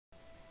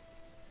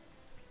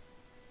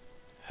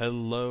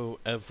Hello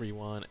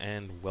everyone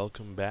and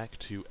welcome back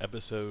to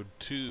episode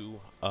 2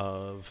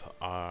 of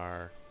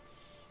our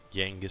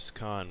Genghis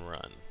Khan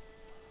run.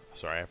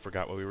 Sorry, I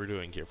forgot what we were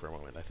doing here for a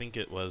moment. I think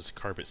it was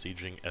carpet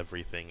sieging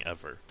everything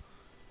ever.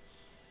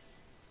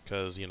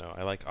 Because, you know,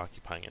 I like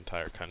occupying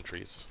entire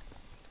countries.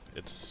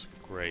 It's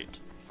great.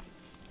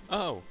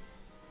 Oh!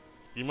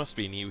 You must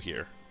be new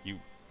here.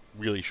 You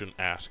really shouldn't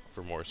ask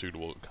for more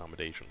suitable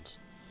accommodations.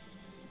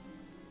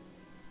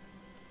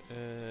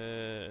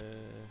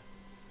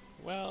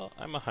 Well,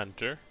 I'm a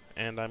hunter,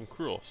 and I'm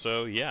cruel,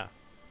 so yeah.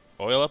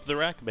 Oil up the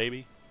rack,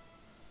 baby.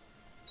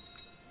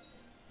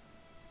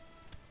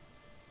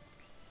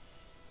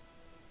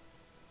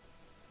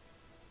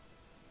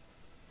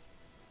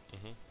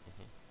 Mhm.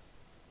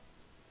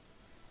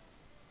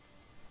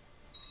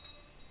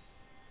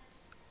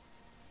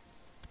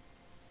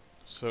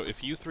 So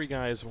if you three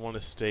guys want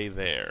to stay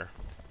there,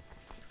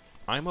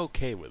 I'm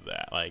okay with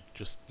that. Like,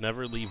 just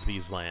never leave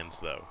these lands,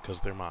 though, because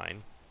they're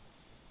mine.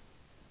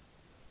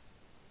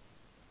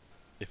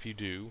 If you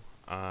do,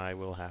 I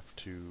will have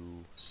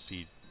to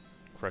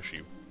crush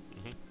you.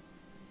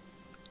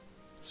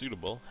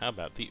 Suitable. How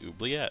about the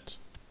oubliette?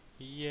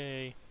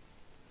 Yay.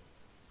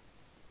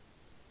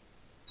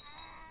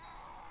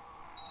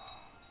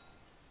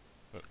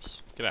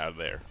 Oops. Get out of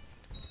there.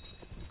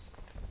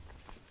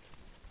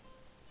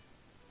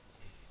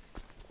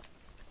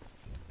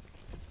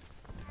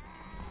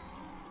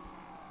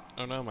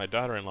 Oh no, my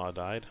daughter-in-law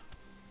died.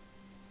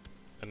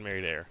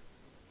 Unmarried heir.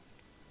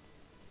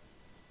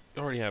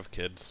 You already have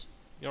kids.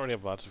 You already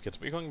have lots of kids,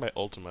 but you're going by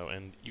Ultimo,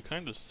 and you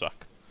kind of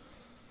suck.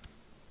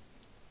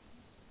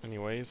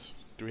 Anyways,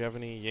 do we have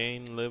any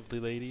Jain lively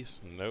ladies?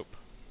 Nope.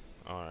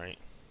 Alright.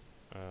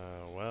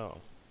 Well.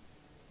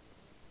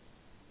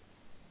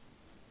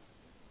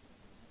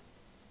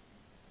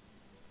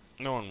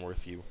 No one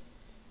worth you.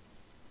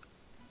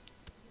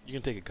 You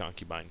can take a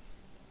concubine.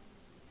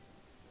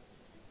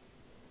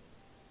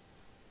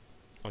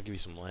 I'll give you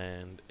some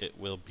land. It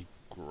will be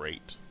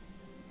great.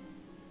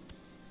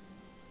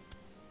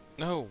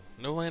 No!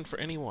 No land for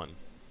anyone!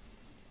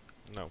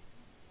 No.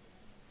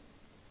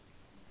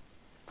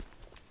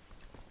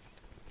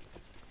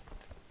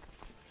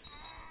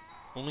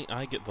 Only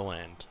I get the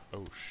land.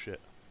 Oh shit.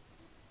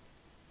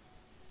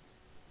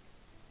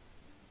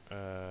 Fuck.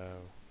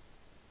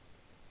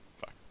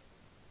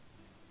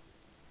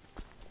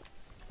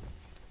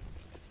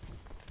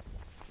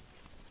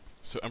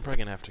 So I'm probably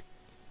gonna have to...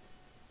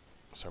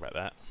 Sorry about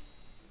that.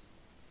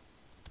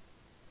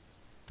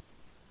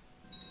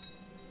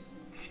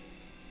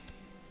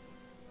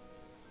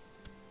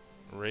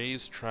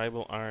 Raise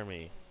tribal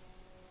army.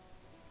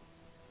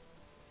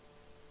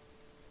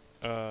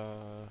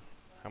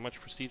 How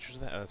much prestige is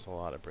that? That's a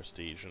lot of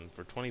prestige. And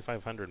for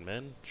 2,500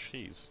 men?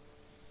 Jeez.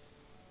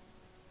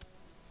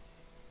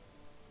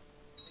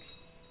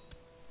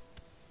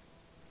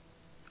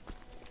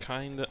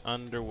 Kinda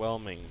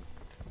underwhelming.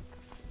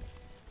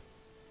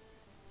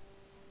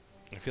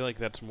 I feel like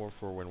that's more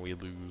for when we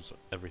lose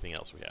everything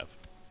else we have.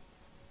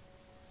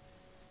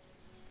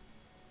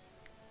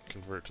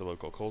 Convert to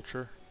local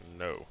culture?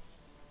 No.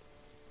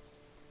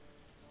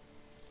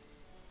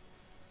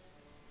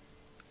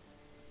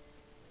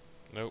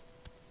 Nope.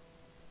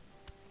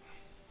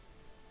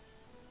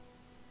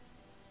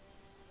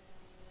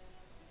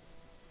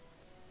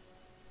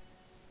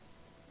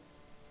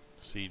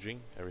 Sieging.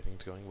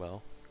 Everything's going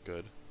well.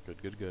 Good.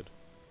 Good, good, good.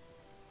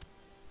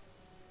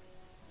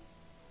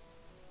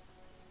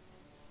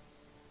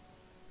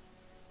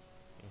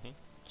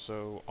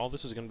 So, all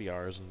this is going to be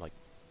ours in, like,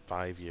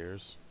 5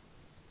 years.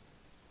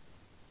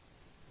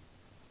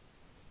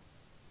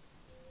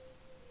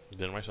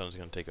 Then my son's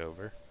going to take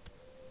over.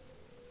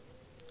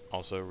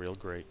 Also, real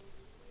great.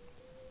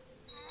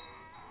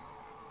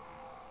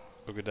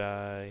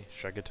 Ogadai,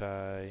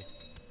 Shagatai.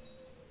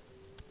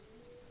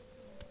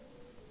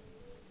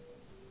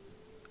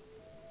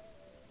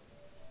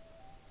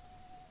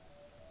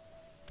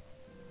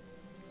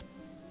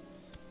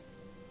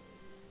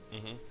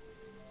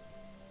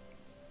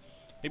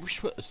 Maybe we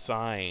should put a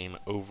sign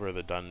over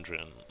the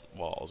dungeon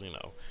walls, you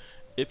know.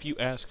 If you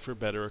ask for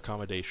better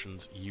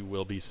accommodations, you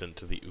will be sent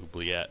to the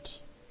oubliette.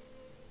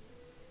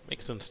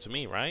 Makes sense to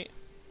me, right?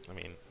 I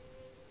mean,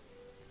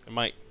 it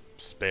might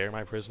spare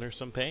my prisoners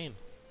some pain.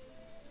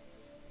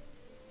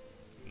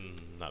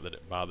 Not that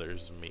it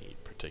bothers me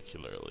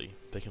particularly.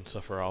 They can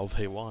suffer all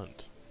they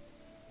want.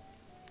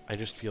 I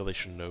just feel they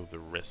should know the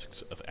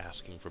risks of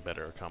asking for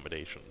better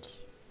accommodations.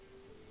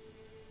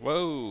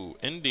 Whoa!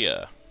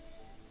 India!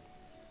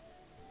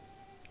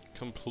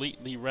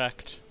 Completely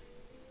wrecked.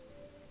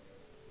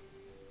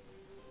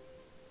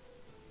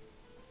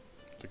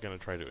 They're gonna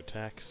try to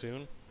attack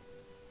soon.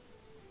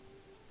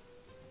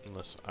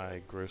 Unless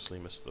I grossly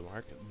missed the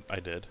mark.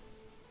 I did.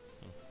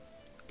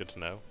 Good to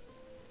know.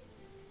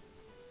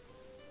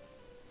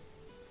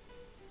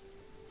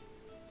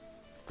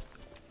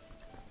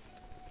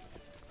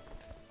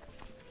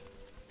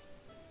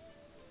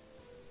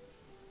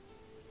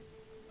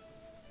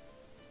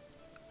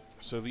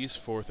 So these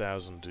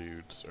 4,000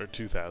 dudes, or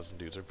 2,000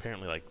 dudes, are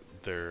apparently like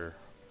their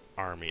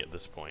army at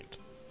this point.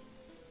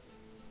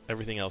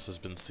 Everything else has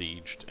been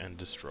sieged and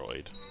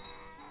destroyed.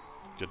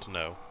 Good to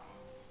know.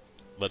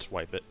 Let's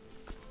wipe it.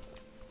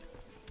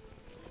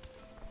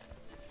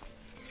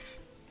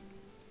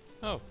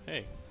 Oh,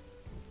 hey.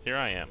 Here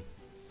I am.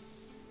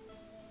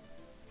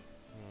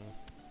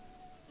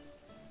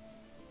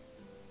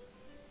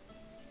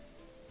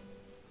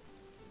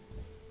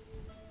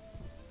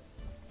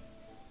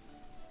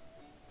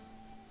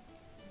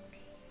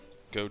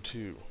 Go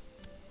to.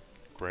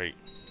 Great.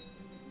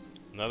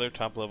 Another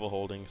top level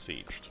holding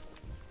sieged.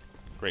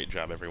 Great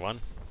job, everyone.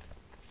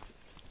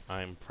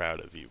 I'm proud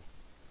of you.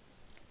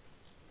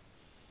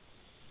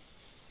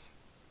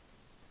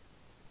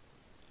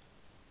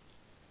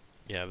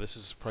 Yeah, this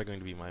is probably going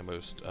to be my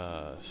most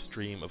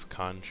stream of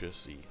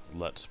conscious-y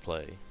Let's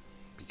Play,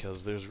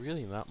 because there's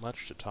really not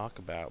much to talk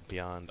about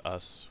beyond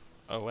us.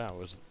 Oh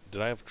wow,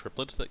 did I have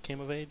triplets that came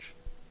of age?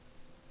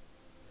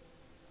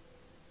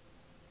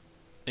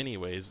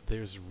 Anyways,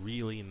 there's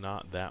really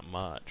not that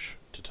much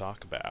to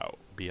talk about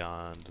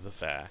beyond the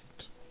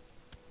fact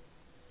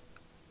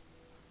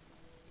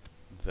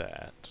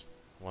that...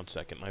 One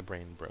second, my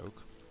brain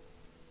broke.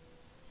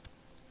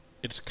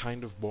 It's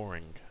kind of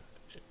boring,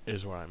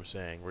 is what I'm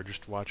saying. We're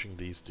just watching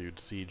these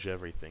dudes siege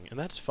everything, and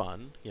that's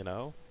fun, you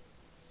know?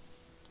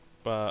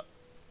 But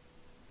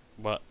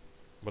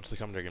what's the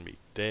commentary gonna be?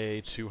 Day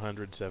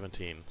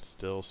 217,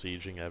 still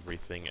sieging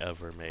everything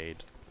ever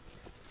made.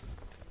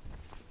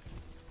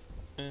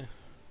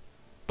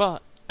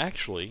 But,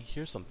 actually,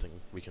 here's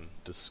something we can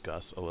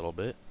discuss a little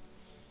bit.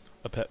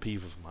 A pet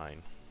peeve of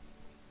mine.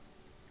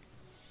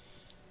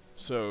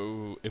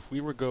 So, if we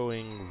were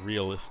going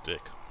realistic,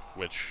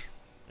 which,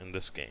 in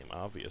this game,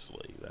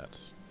 obviously,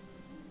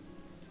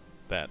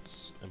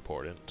 that's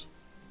important.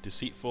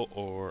 Deceitful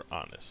or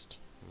honest?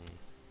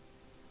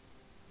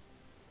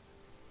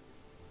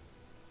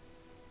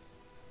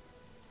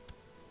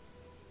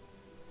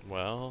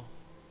 Well...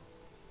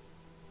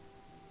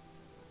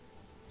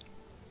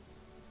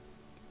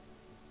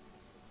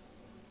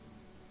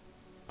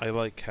 I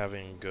like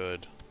having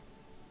good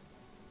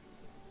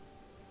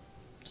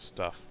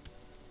stuff.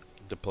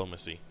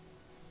 Diplomacy.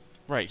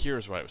 Right,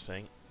 here's what I was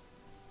saying.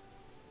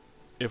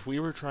 If we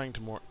were trying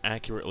to more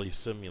accurately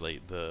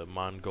simulate the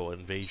Mongol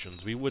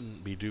invasions, we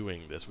wouldn't be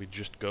doing this. We'd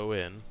just go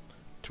in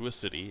to a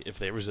city. If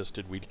they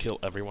resisted, we'd kill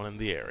everyone in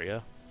the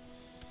area.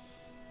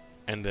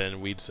 And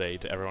then we'd say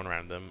to everyone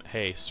around them,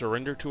 hey,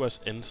 surrender to us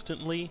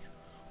instantly,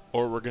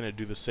 or we're going to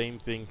do the same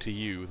thing to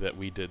you that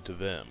we did to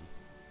them.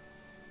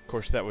 Of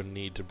course, that would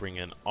need to bring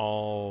in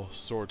all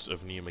sorts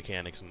of new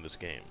mechanics in this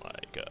game,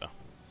 like,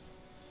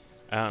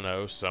 I don't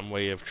know, some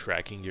way of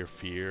tracking your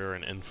fear,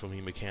 an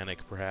infamy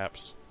mechanic,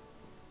 perhaps.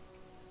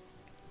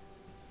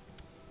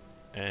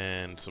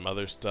 And some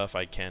other stuff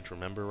I can't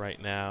remember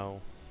right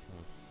now.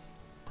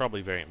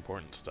 Probably very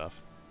important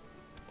stuff.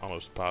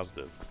 Almost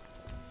positive.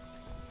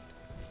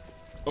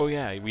 Oh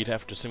yeah, we'd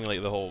have to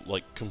simulate the whole,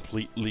 like,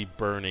 completely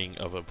burning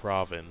of a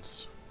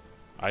province.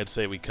 I'd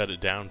say we cut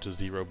it down to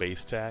 0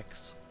 base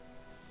tax.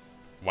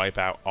 Wipe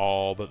out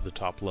all but the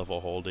top level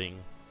holding,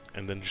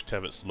 and then just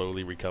have it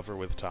slowly recover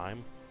with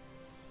time.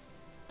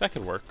 That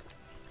could work.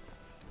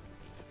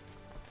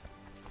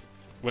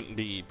 Wouldn't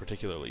be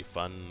particularly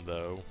fun,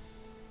 though.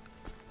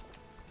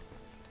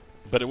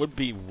 But it would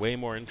be way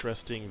more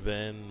interesting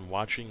than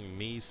watching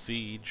me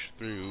siege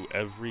through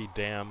every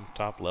damn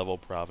top level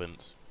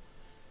province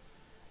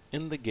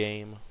in the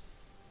game,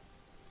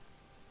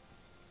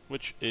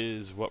 which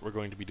is what we're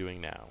going to be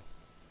doing now.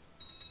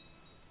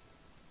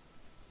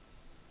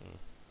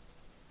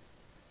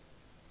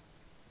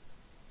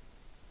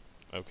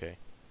 Okay.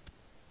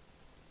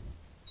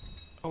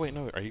 Oh wait,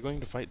 no, are you going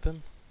to fight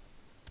them?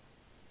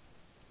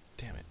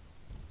 Damn it.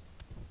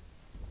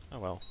 Oh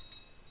well.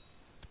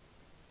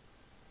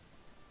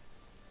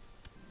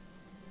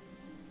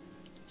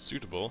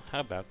 Suitable,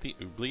 how about the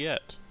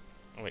oubliette?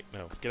 Oh wait,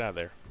 no, get out of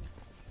there.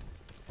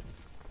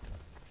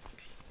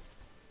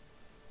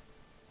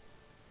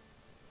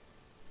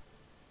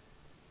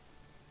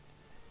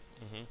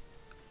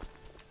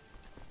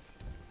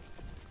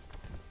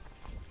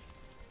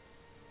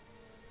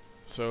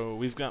 So,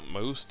 we've got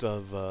most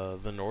of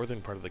the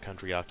northern part of the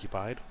country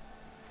occupied.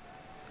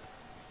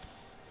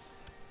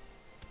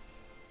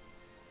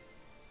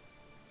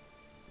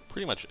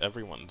 Pretty much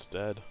everyone's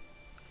dead,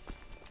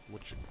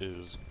 which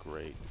is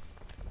great.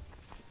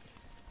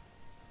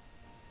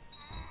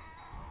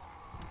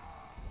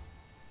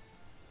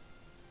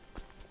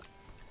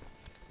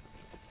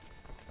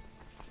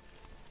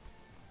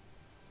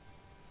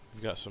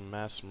 We've got some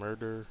mass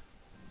murder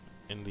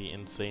in the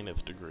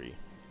insanest degree.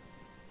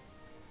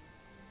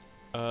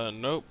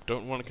 Nope,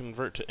 don't want to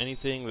convert to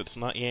anything that's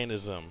not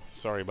Jainism.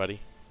 Sorry,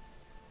 buddy.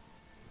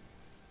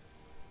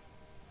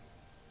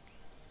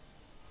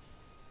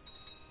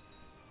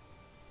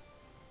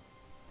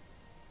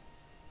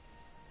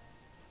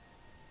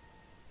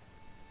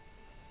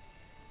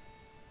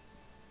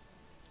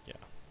 Yeah.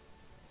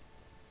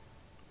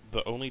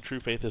 The only true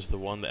faith is the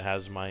one that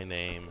has my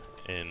name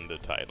in the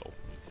title.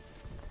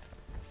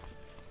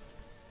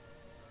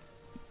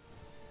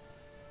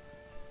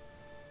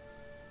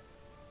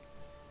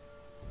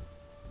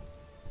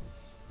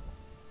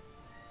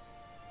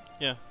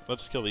 Yeah,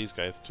 let's kill these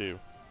guys too.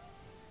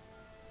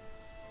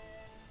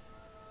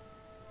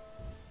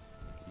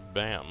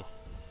 Bam.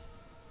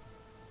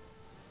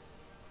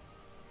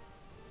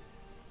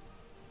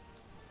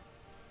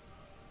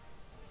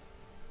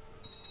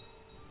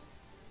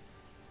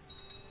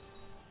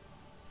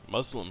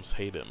 Muslims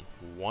hate him.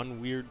 One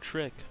weird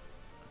trick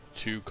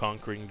to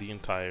conquering the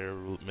entire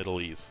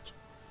Middle East.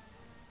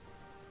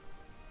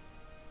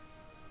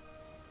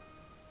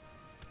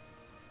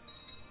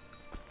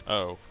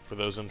 Oh, for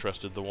those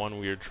interested, the one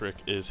weird trick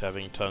is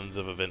having tons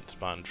of event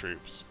spawn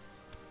troops.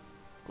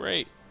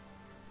 Great.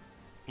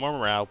 More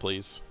morale,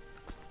 please.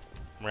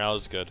 Morale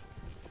is good.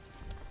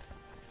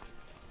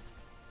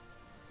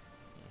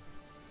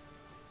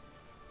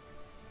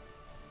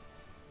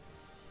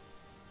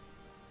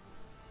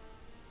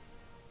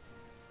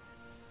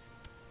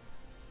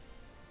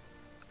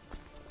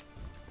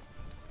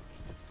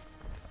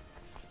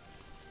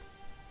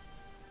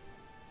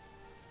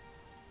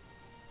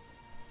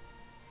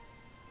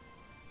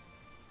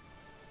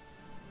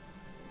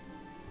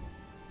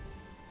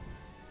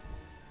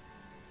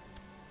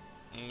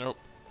 Nope.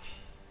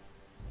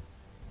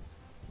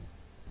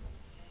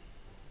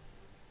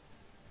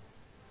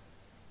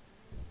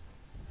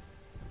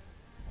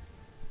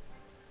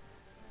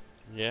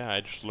 Yeah,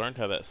 I just learned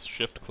how that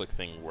shift click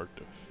thing worked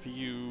a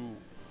few...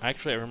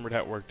 Actually, I remembered how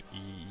it worked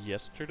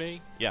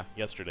yesterday? Yeah,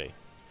 yesterday.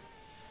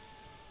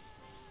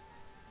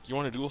 You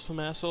want to duel some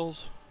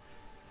assholes?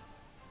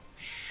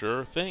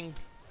 Sure thing.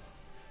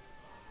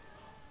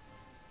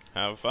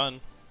 Have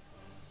fun.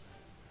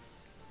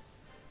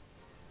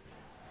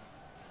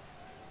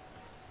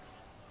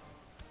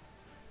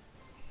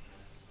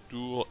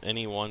 Duel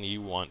anyone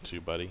you want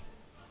to, buddy.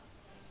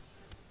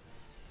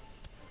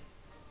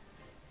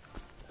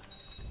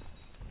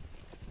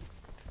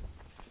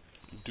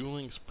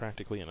 Dueling's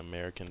practically an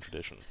American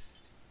tradition.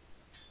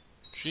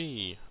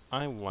 Gee,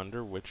 I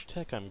wonder which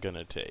tech I'm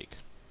gonna take.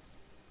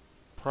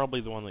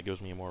 Probably the one that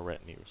gives me more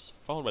retinues,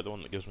 followed by the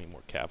one that gives me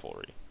more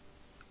cavalry.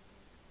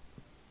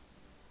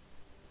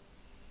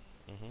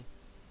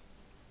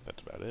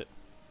 That's about it.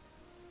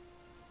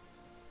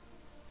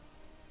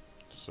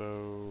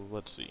 So,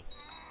 let's see.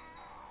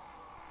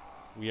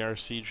 We are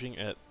sieging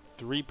at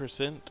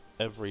 3%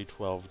 every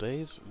 12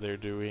 days. They're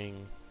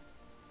doing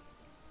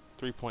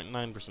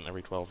 3.9%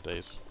 every 12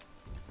 days.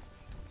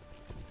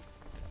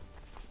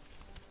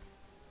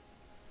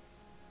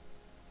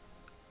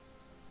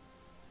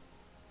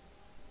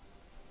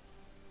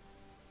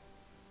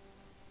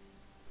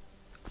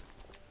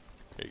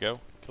 There you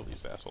go. Kill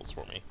these assholes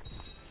for me.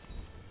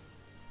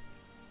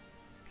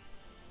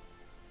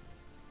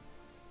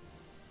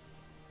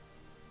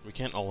 We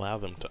can't allow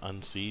them to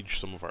unsiege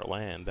some of our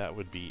land. That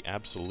would be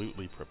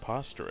absolutely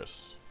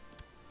preposterous.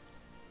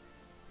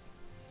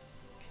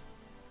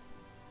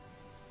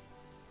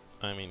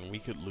 I mean, we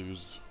could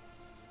lose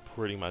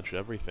pretty much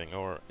everything,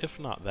 or if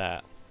not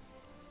that,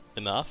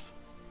 enough?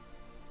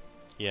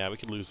 Yeah, we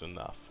could lose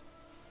enough.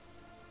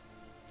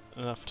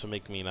 Enough to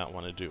make me not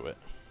want to do it.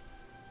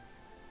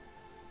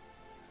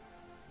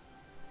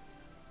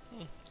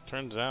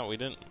 Turns out we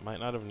might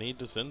not have need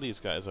to send these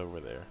guys over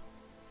there.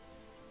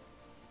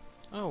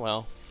 Oh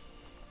well.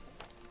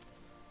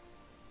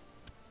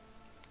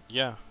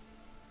 Yeah.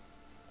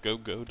 Go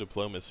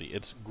diplomacy.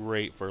 It's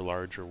great for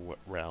larger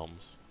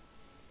realms.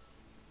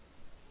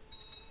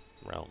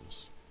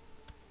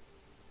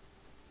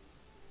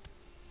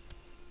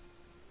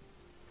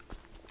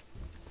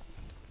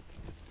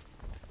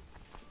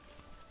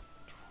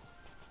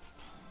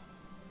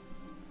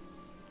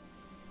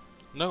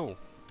 No,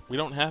 we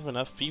don't have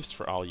enough fiefs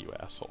for all you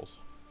assholes.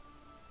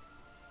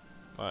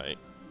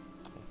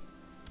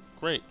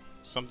 Great,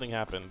 something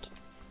happened.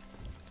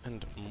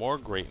 And more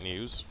great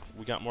news,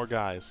 we got more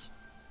guys.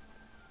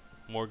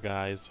 More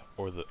guys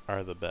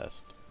are the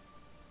best.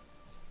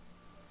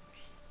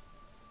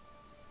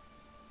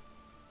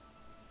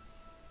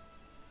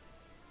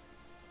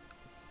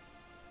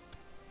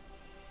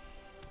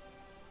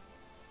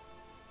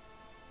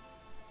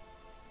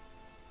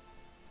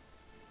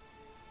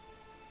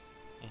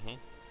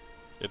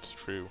 It's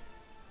true.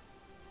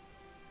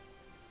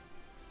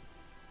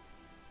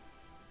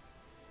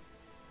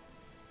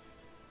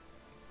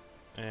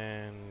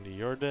 And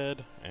you're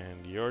dead,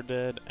 and you're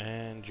dead,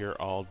 and you're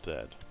all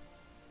dead.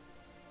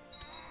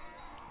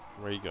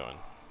 Where are you going?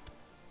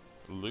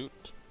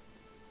 Loot?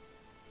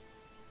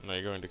 No,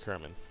 you're going to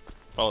Kerman.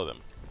 Follow them.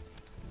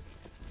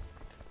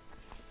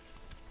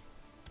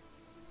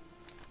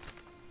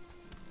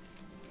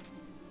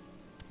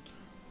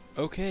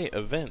 Okay,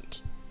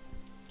 event.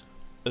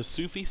 A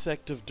Sufi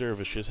sect of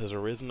dervishes has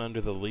arisen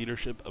under the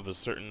leadership of a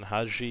certain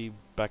Haji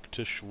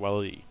Bakhtish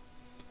Wali,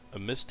 a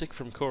mystic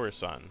from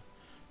Khorasan.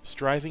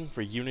 Striving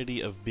for unity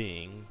of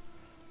being,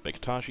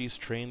 Bekhtashis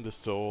train the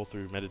soul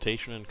through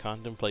meditation and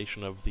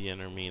contemplation of the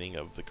inner meaning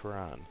of the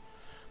Quran.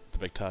 The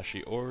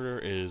Bekhtashi order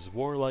is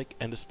warlike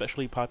and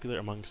especially popular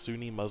among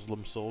Sunni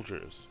Muslim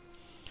soldiers.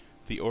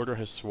 The order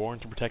has sworn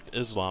to protect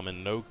Islam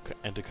and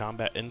to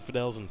combat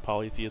infidels and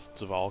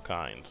polytheists of all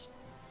kinds.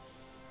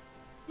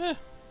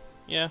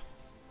 Yeah.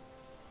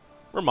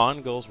 We're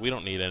Mongols, we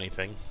don't need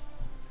anything.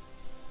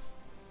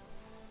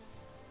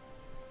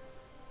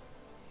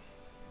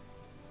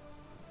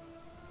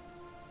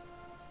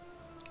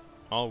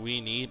 All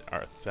we need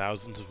are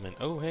thousands of men.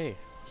 Oh hey,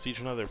 siege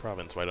another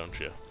province, why don't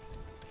you?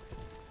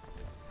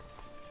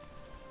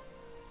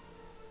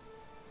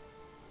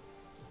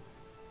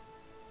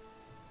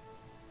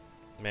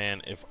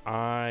 Man, if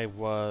I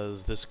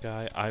was this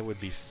guy, I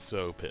would be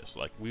so pissed.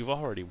 Like, we've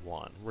already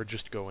won. We're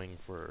just going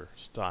for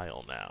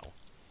style now.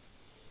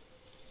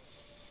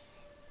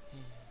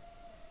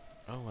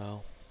 Oh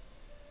well.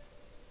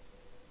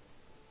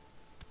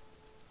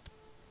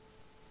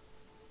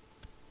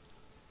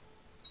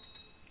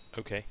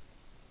 Okay.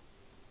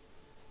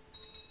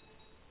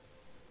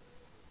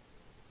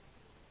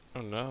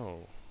 Oh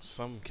no.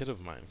 Some kid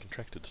of mine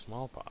contracted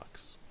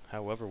smallpox.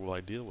 However will I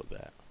deal with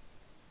that?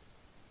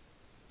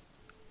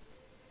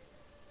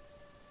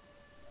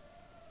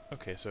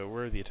 Okay, so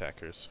where are the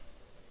attackers?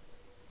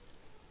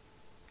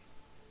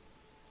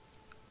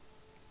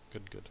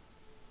 Good, good.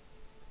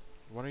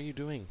 What are you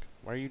doing?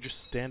 Why are you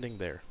just standing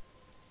there?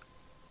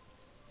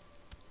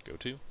 Go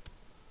to?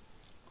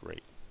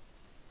 Great.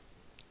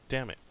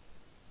 Damn it.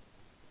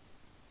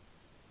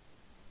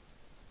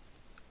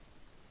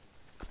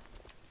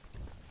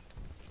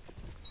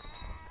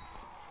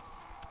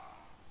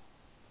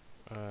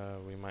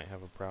 We might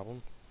have a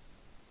problem.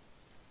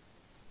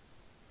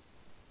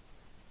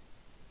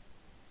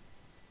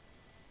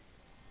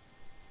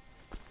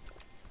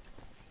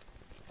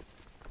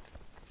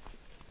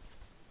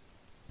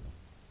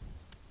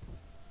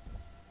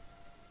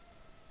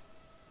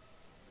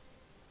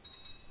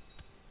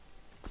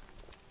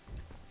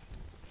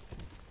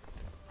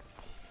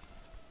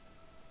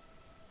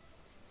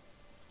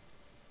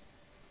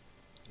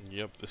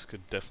 Yep, this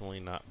could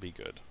definitely not be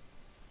good.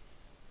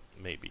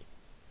 Maybe.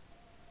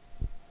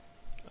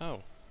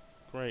 Oh,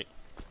 great.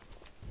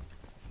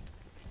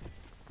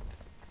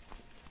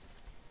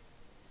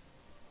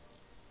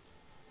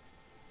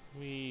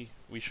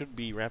 We should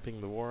be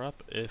wrapping the war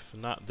up. If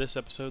not this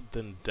episode,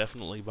 then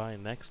definitely by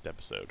next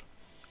episode.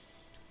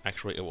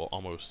 Actually, it will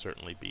almost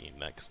certainly be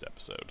next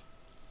episode.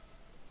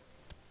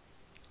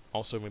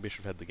 Also, maybe I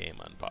should have had the game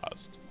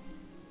unpaused.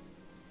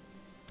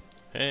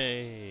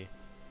 Hey!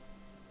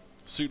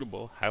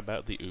 Suitable. How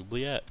about the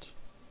oubliette?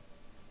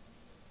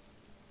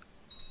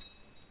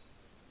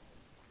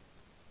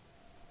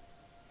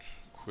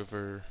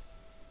 Quiver.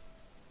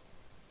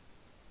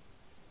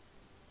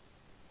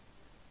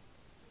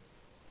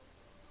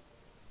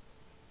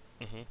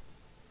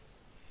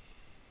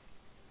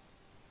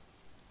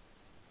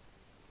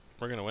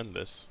 We're gonna win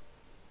this,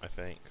 I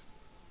think.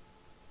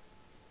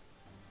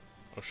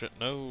 Oh shit,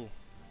 no!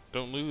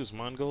 Don't lose,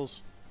 Mongols!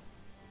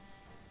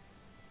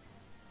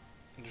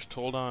 Just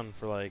hold on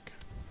for like...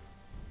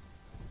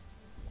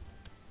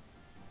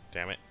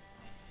 Damn it.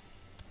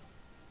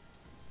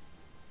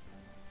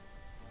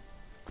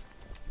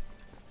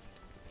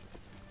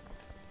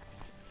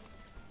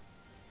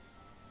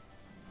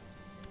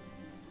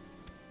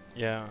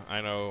 Yeah,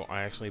 I know,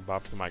 I actually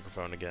bopped the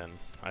microphone again.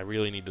 I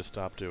really need to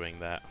stop doing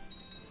that.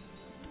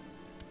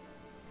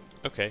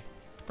 Okay,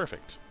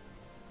 perfect.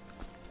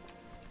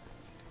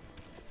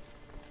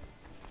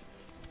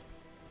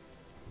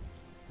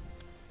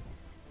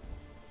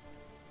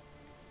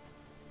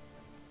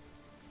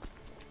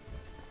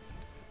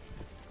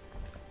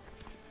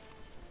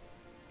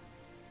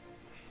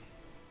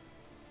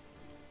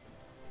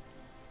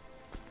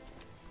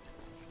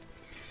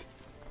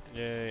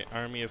 Yay,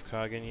 army of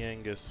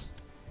Jainghis.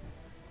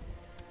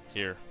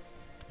 Here,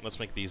 let's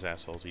make these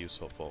assholes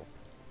useful.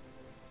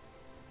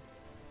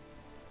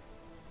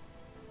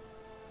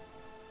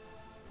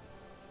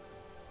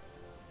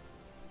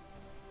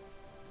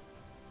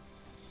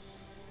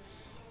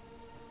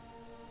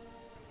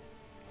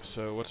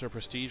 So, what's our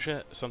prestige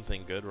at?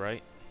 Something good,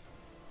 right?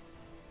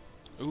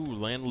 Ooh,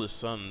 landless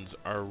sons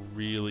are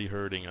really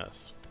hurting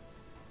us.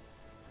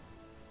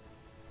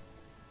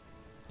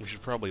 We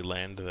should probably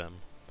land them,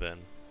 then.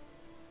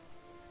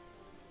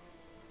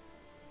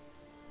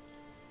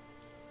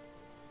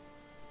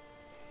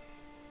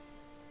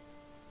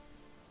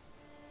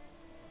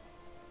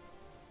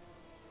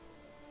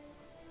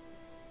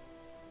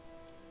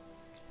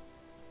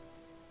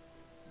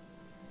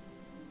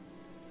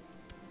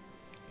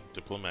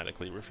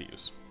 Diplomatically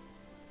refuse.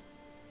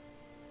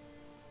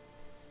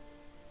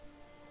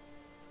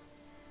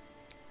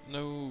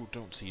 No,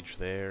 don't siege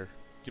there.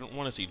 You don't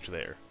want to siege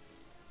there.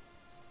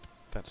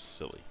 That's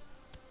silly.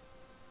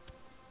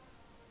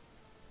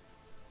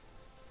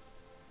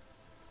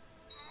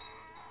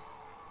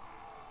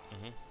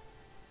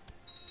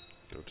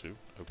 Go to,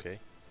 okay.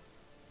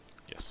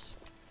 Yes.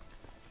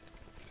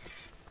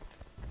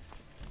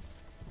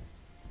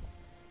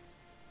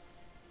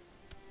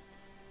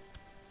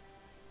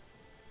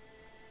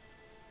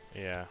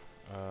 Yeah,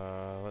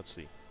 let's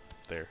see.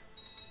 There.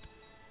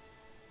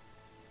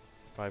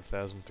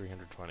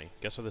 5,320.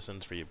 Guess how this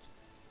ends for you.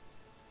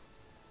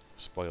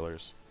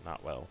 Spoilers,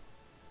 not well.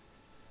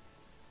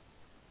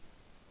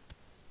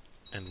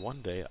 And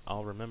one day,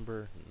 I'll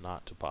remember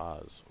not to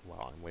pause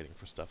while I'm waiting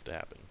for stuff to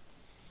happen.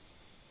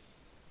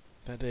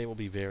 That day will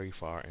be very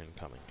far in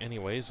coming.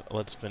 Anyways,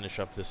 let's finish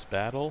up this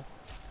battle,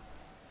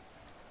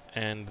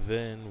 and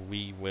then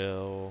we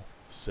will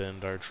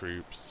send our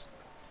troops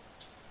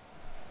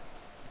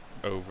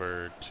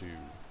over to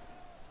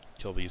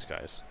kill these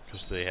guys,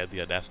 because they had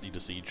the audacity to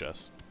siege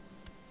us.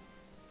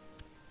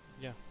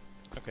 Yeah,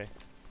 okay.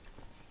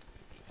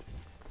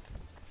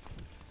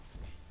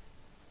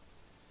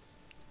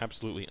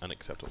 Absolutely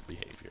unacceptable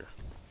behavior.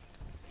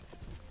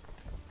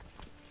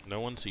 No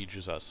one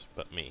sieges us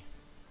but me.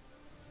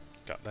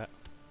 Got that?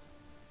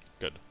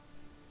 Good.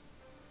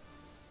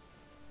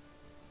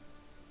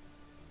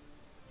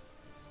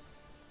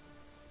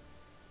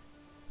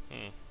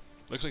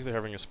 Looks like they're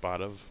having a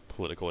spot of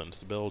political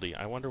instability.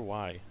 I wonder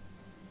why.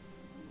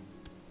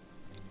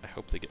 I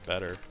hope they get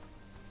better.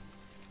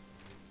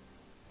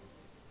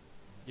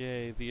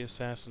 Yay, the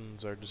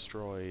assassins are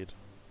destroyed.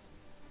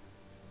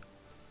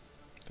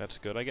 That's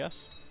good, I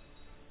guess?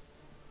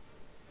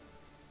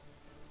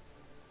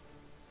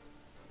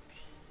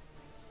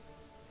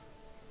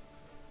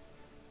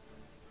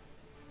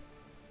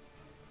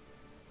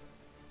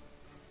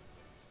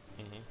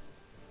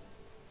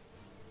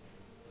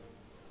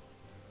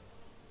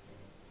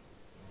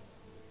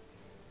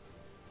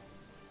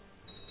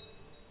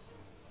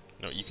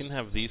 No, you can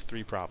have these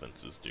 3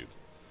 provinces, dude.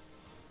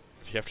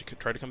 If you have to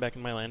try to come back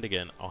in my land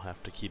again, I'll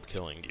have to keep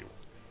killing you.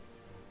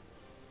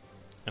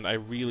 And I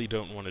really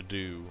don't want to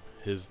do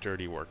his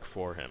dirty work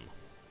for him.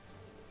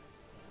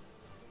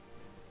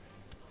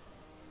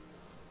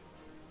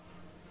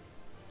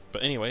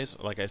 But anyways,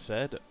 like I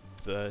said,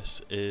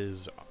 that's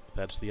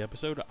the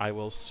episode. I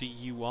will see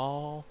you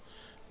all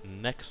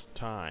next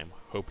time.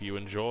 Hope you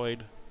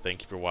enjoyed.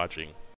 Thank you for watching.